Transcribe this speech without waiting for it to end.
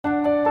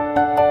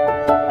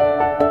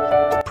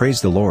Praise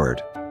the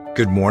Lord.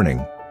 Good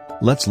morning.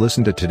 Let's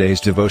listen to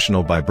today's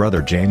devotional by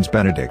Brother James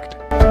Benedict.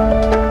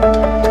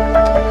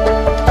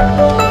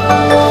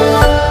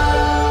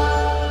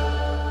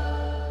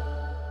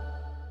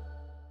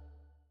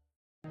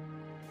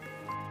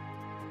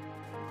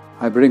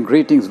 I bring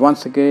greetings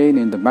once again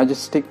in the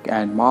majestic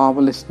and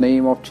marvelous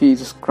name of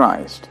Jesus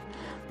Christ.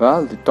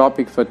 Well, the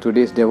topic for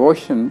today's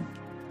devotion,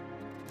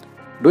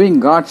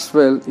 doing God's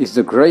will is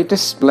the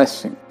greatest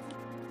blessing.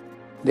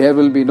 There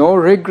will be no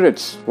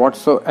regrets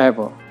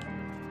whatsoever.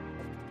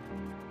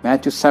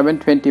 Matthew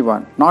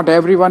 7:21. Not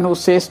everyone who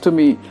says to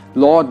me,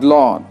 Lord,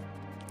 Lord,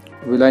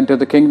 will enter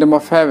the kingdom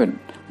of heaven,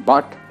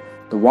 but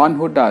the one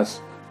who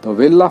does the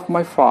will of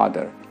my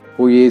Father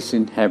who is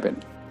in heaven.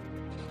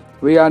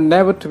 We are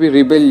never to be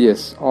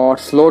rebellious or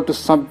slow to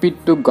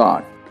submit to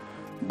God,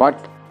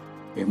 but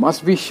we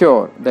must be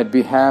sure that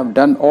we have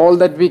done all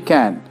that we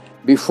can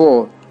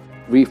before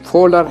we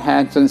fold our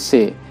hands and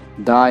say,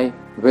 Thy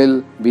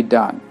will be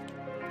done.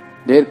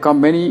 There come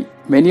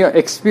many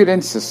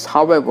experiences,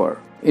 however,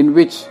 in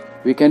which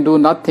we can do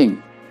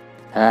nothing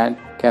and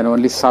can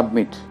only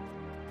submit.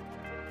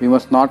 We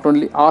must not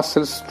only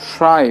ourselves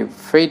strive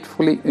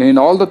faithfully in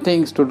all the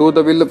things to do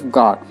the will of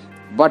God,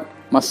 but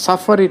must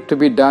suffer it to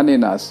be done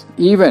in us,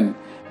 even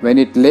when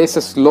it lays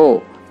us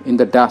low in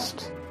the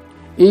dust,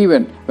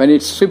 even when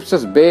it strips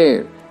us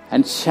bare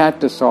and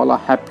shatters all our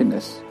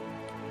happiness.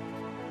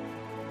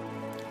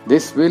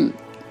 This will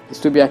is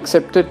to be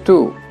accepted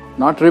too,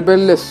 not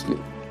rebelliously,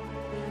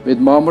 with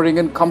murmuring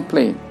and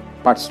complaint,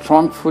 but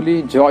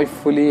strongly,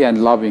 joyfully,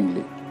 and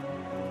lovingly.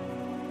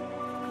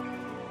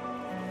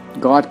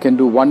 God can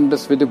do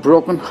wonders with a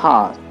broken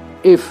heart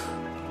if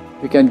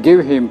we can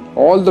give Him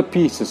all the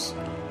pieces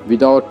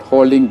without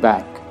holding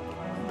back.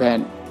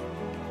 Then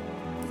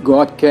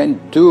God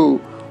can do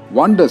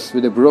wonders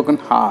with a broken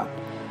heart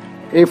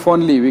if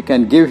only we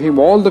can give Him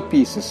all the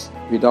pieces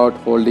without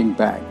holding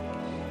back.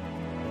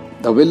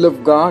 The will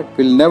of God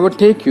will never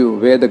take you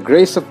where the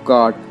grace of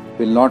God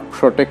will not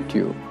protect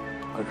you.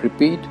 I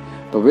repeat,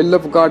 the will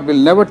of God will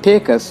never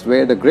take us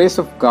where the grace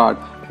of God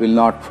will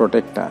not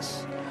protect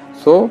us.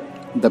 So,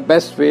 the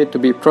best way to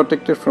be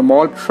protected from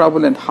all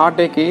trouble and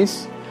heartache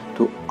is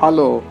to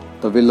allow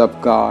the will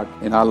of God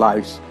in our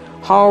lives.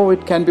 How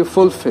it can be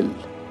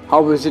fulfilled?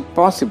 How is it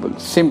possible?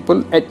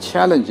 Simple yet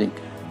challenging,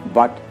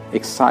 but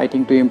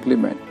exciting to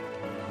implement.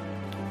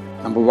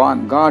 Number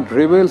one, God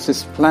reveals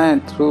His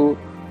plan through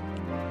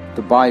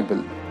the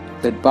Bible.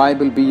 Let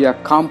Bible be our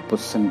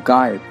compass and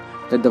guide.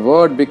 Let the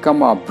Word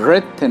become our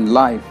breath and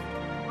life.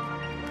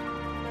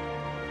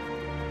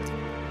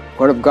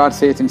 Word of God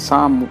says in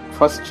Psalm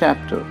 1st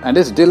chapter, and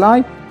His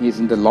delight is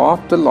in the law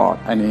of the Lord,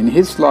 and in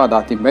His law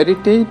doth He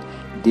meditate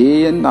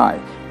day and night.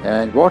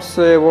 And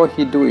whatsoever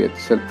He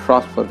doeth shall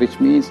prosper, which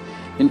means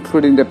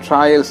including the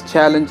trials,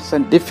 challenges,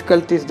 and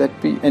difficulties that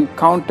we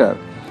encounter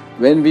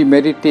when we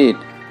meditate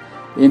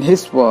in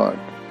His Word,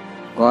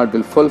 God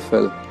will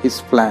fulfill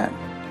His plan,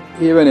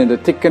 even in the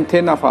thick and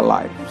thin of our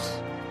lives.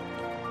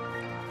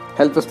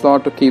 Help us,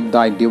 Lord, to keep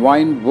Thy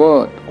divine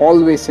Word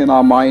always in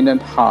our mind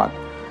and heart,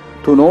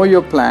 to know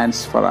Your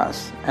plans for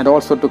us, and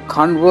also to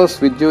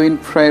converse with You in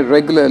prayer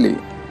regularly,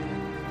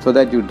 so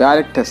that You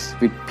direct us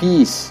with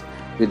peace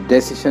with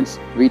decisions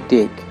we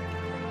take.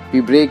 We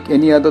break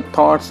any other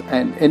thoughts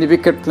and any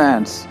wicked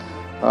plans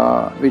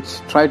which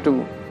try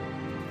to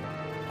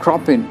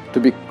crop in,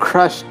 to be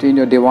crushed in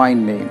Your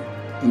divine name.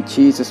 In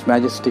Jesus'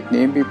 majestic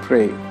name we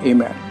pray.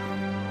 Amen.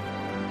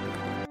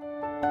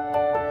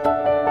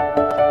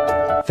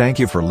 Thank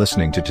you for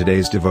listening to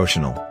today's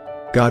devotional.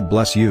 God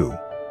bless you.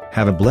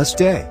 Have a blessed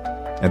day.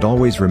 And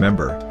always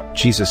remember,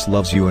 Jesus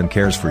loves you and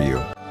cares for you.